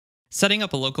Setting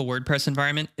up a local WordPress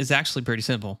environment is actually pretty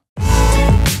simple.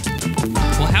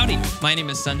 Well, howdy. My name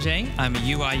is Sanjay. I'm a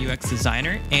UI UX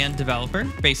designer and developer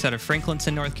based out of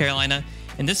Franklinton, North Carolina.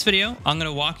 In this video, I'm going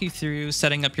to walk you through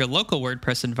setting up your local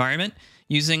WordPress environment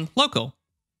using local.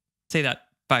 Say that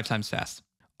 5 times fast.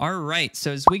 All right,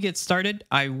 so as we get started,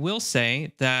 I will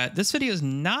say that this video is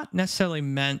not necessarily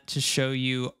meant to show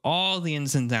you all the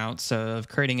ins and outs of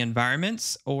creating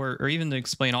environments or even to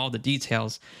explain all the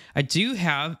details. I do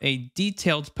have a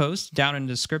detailed post down in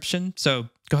the description, so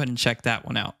go ahead and check that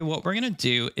one out. What we're going to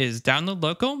do is download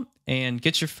local and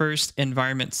get your first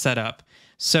environment set up.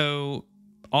 So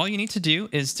all you need to do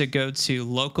is to go to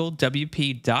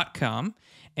localwp.com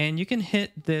and you can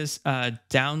hit this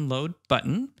download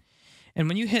button. And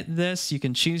when you hit this, you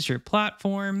can choose your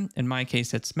platform. In my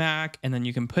case, it's Mac, and then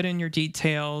you can put in your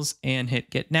details and hit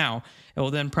Get Now. It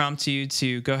will then prompt you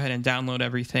to go ahead and download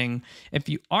everything. If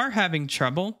you are having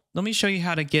trouble, let me show you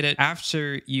how to get it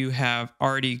after you have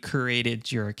already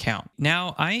created your account.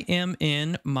 Now, I am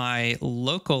in my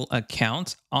local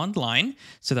account online,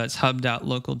 so that's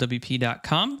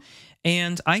hub.localwp.com.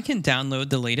 And I can download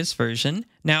the latest version.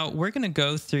 Now, we're going to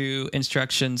go through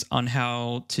instructions on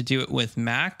how to do it with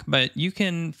Mac, but you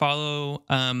can follow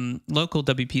local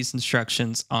WP's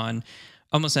instructions on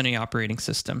almost any operating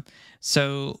system.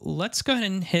 So let's go ahead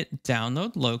and hit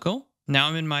download local. Now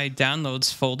I'm in my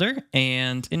downloads folder,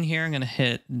 and in here, I'm going to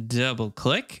hit double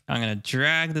click. I'm going to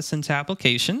drag this into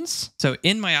applications. So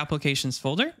in my applications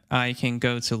folder, I can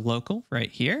go to local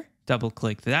right here, double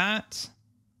click that.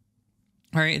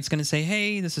 All right, it's going to say,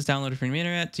 hey, this is downloaded from the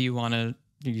internet. Are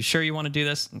you sure you want to do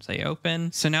this? And say open.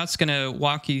 So now it's going to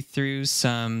walk you through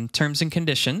some terms and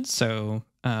conditions. So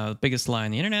biggest lie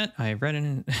on the internet. I read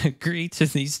and agree to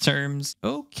these terms.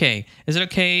 Okay. Is it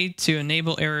okay to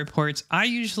enable error reports? I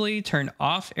usually turn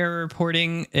off error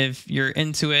reporting. If you're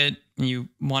into it and you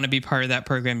want to be part of that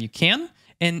program, you can.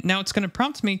 And now it's going to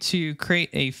prompt me to create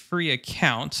a free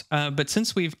account. But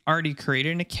since we've already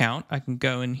created an account, I can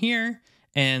go in here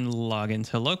and log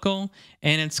into local,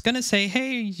 and it's going to say,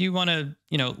 hey, you want to,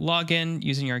 log in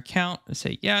using your account. I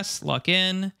say yes, log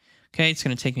in. Okay, it's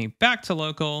going to take me back to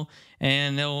local,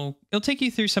 and it'll take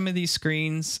you through some of these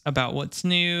screens about what's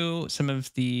new, some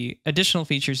of the additional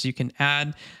features you can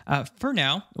add. For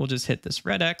now, we'll just hit this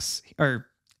red X or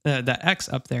that X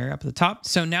up there, up at the top.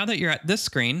 So now that you're at this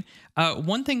screen,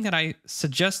 one thing that I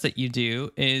suggest that you do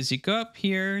is you go up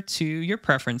here to your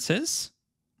preferences.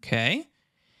 Okay.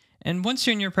 And once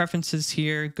you're in your preferences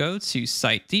here, go to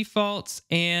site defaults.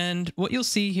 And what you'll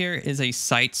see here is a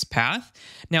sites path.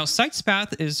 Now, sites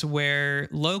path is where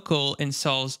local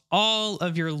installs all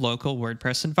of your local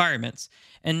WordPress environments.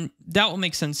 And that will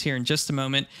make sense here in just a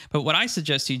moment. But what I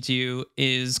suggest you do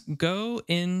is go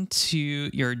into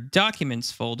your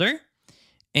documents folder.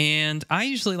 And I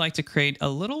usually like to create a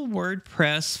little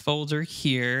WordPress folder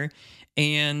here.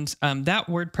 And that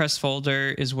WordPress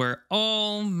folder is where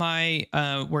all my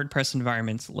WordPress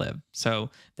environments live. So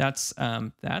that's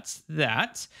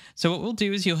that. So what we'll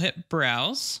do is you'll hit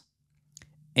browse.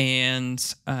 And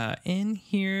in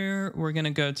here, we're going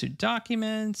to go to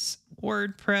documents,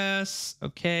 WordPress.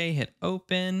 Okay, hit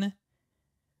open.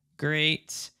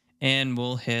 Great. And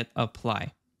we'll hit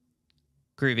apply.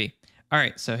 Groovy. All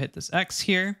right, so hit this X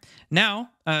here.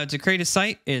 Now, to create a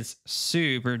site is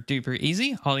super duper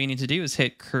easy. All you need to do is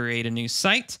hit create a new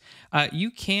site. You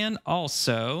can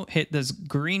also hit this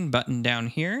green button down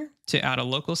here to add a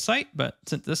local site, but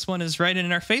since this one is right in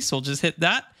our face, we'll just hit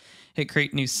that, hit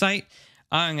create new site.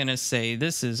 I'm gonna say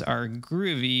this is our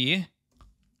groovy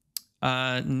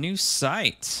new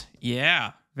site.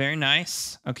 Yeah. Very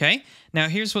nice. Okay. Now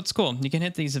here's what's cool. You can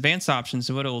hit these advanced options.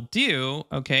 And what it'll do,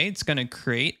 okay, it's going to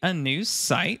create a new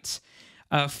site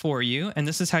for you. And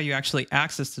this is how you actually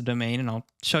access the domain. And I'll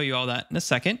show you all that in a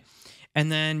second.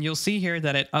 And then you'll see here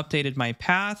that it updated my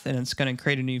path, and it's going to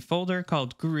create a new folder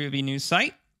called Groovy New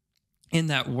Site in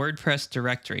that WordPress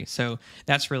directory. So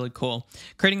that's really cool.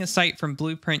 Creating a site from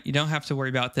Blueprint, you don't have to worry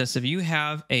about this. If you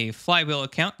have a Flywheel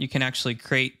account, you can actually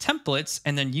create templates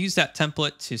and then use that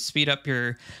template to speed up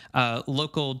your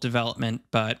local development,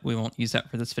 but we won't use that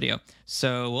for this video.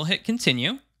 So we'll hit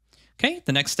continue. Okay,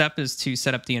 the next step is to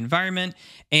set up the environment,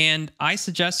 and I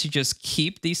suggest you just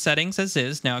keep these settings as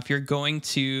is. Now, if you're going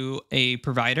to a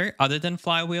provider other than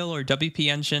Flywheel or WP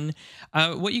Engine,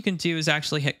 what you can do is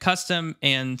actually hit custom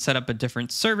and set up a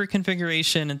different server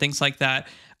configuration and things like that.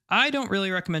 I don't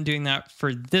really recommend doing that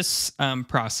for this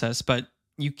process, but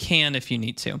you can if you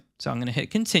need to. So I'm going to hit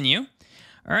continue.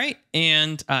 All right,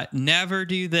 and never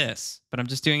do this, but I'm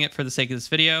just doing it for the sake of this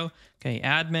video. Okay,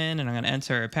 admin, and I'm going to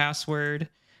enter a password.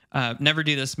 Never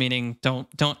do this, meaning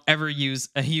don't ever use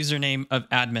a username of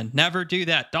admin. Never do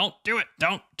that. Don't do it.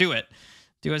 Don't do it.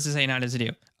 Do as I say, not as I do.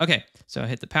 Okay, so I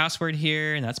hit the password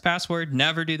here, and that's password.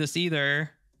 Never do this either.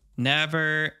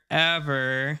 Never,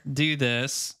 ever do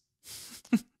this.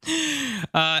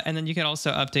 And then you can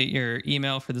also update your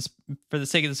email for this. For the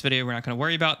sake of this video, we're not going to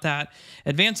worry about that.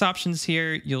 Advanced options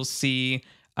here, you'll see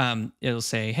it'll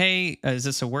say, hey, is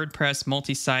this a WordPress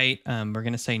multi-site? We're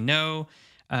going to say no.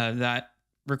 That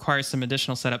requires some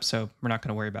additional setup, so we're not going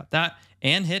to worry about that.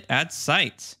 And hit add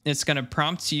site. It's going to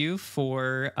prompt you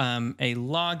for a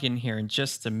login here in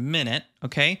just a minute.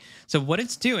 Okay, so what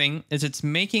it's doing is it's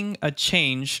making a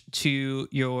change to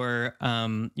your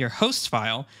host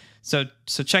file. So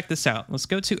check this out. Let's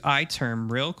go to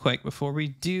iTerm real quick before we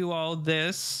do all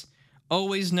this.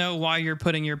 Always know why you're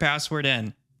putting your password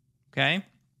in. Okay.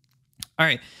 All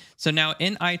right. So now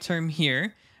in iTerm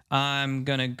here, I'm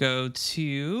gonna go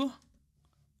to.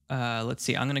 Let's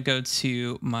see, I'm going to go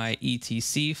to my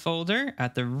etc folder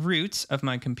at the root of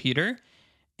my computer.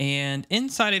 And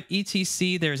inside of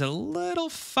etc, there's a little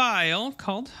file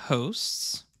called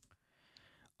hosts.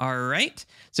 All right.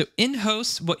 So in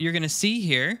hosts, what you're going to see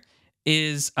here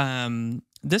is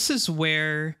this is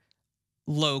where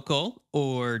local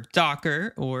or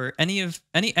Docker or any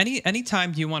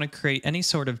time you want to create any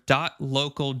sort of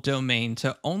 .local domain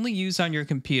to only use on your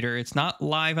computer. It's not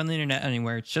live on the internet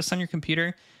anywhere. It's just on your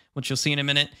computer, which you'll see in a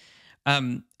minute.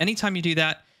 Anytime you do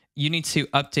that, you need to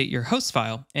update your host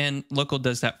file, and local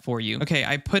does that for you. Okay,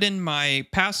 I put in my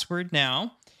password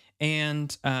now,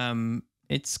 and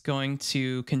it's going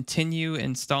to continue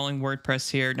installing WordPress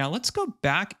here. Now let's go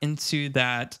back into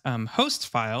that host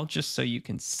file just so you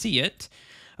can see it.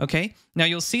 Okay, now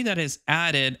you'll see that it's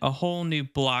added a whole new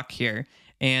block here.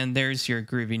 And there's your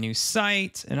groovy new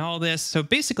site and all this. So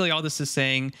basically all this is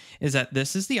saying is that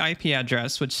this is the IP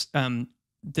address, which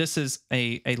this is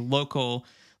a local,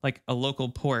 like a local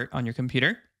port on your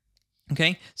computer.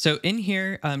 Okay, so in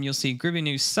here, you'll see groovy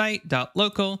new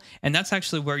site.local, and that's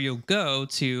actually where you'll go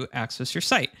to access your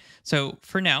site. So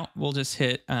for now, we'll just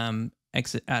hit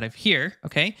exit out of here.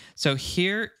 Okay, so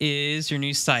here is your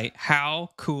new site. How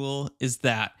cool is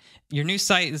that? Your new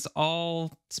site is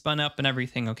all spun up and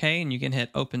everything. Okay, and you can hit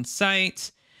open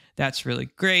site. That's really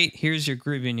great. Here's your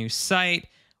groovy new site.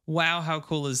 Wow, how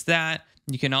cool is that?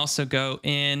 You can also go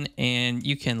in and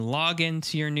you can log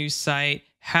into your new site.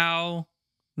 How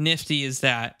nifty is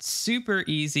that? Super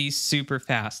easy, super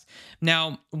fast.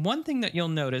 Now, one thing that you'll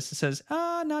notice, it says,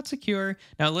 not secure.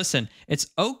 Now listen, it's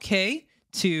okay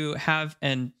to have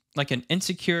an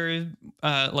insecure,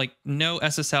 like no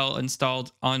SSL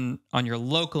installed on your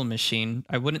local machine.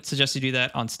 I wouldn't suggest you do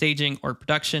that on staging or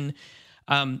production.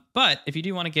 But if you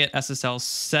do want to get SSL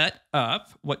set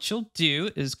up, what you'll do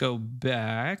is go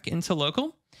back into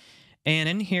local, and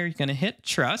in here, you're going to hit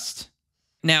trust.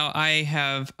 Now I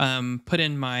have put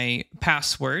in my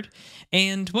password,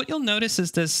 and what you'll notice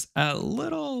is this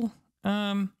little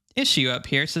issue up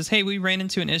here. It says, hey, we ran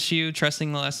into an issue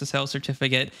trusting the SSL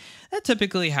certificate. That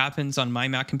typically happens on my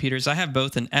Mac computers. I have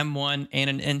both an M1 and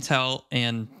an Intel,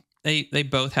 and they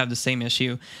both have the same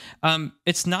issue.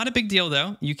 It's not a big deal,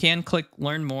 though. You can click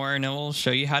Learn More, and it will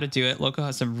show you how to do it. Local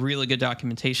has some really good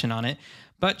documentation on it.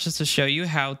 But just to show you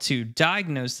how to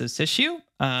diagnose this issue,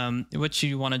 what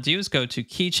you want to do is go to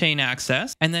Keychain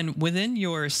Access. And then within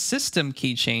your system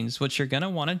keychains, what you're going to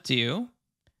want to do,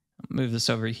 move this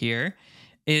over here,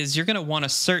 is you're going to want to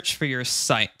search for your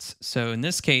site. So in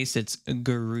this case, it's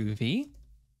Groovy.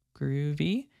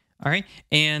 All right.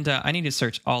 And I need to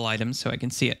search all items so I can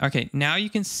see it. Okay. Now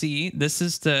you can see this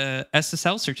is the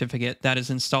SSL certificate that is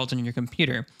installed on your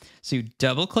computer. So you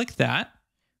double click that.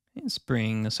 Let's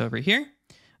bring this over here.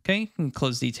 Okay. You can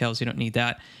close details. You don't need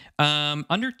that.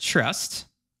 Under trust,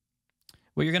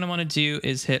 what you're going to want to do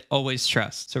is hit always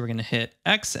trust. So we're going to hit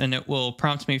X, and it will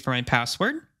prompt me for my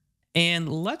password.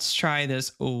 And let's try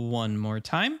this one more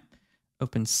time.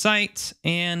 Open site,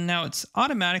 and now it's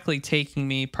automatically taking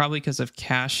me, probably because of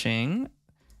caching,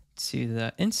 to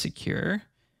the insecure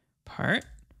part.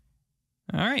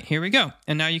 All right, here we go.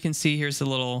 And now you can see here's the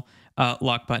little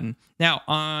lock button. Now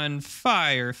on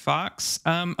Firefox,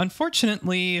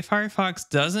 unfortunately, Firefox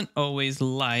doesn't always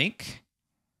like,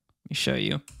 let me show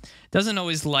you, doesn't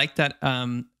always like that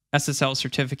SSL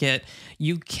certificate.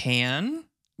 You can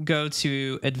go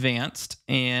to advanced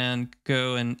and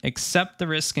go and accept the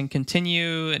risk and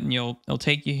continue, and it'll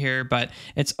take you here, but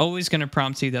it's always going to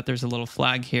prompt you that there's a little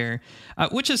flag here,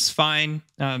 which is fine.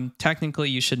 Technically,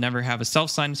 you should never have a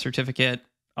self-signed certificate,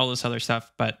 all this other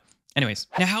stuff, but Anyways,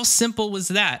 now how simple was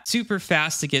that? Super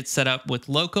fast to get set up with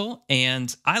local,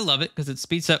 and I love it because it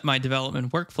speeds up my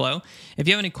development workflow. If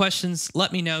you have any questions,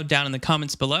 let me know down in the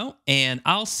comments below, and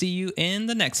I'll see you in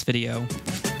the next video.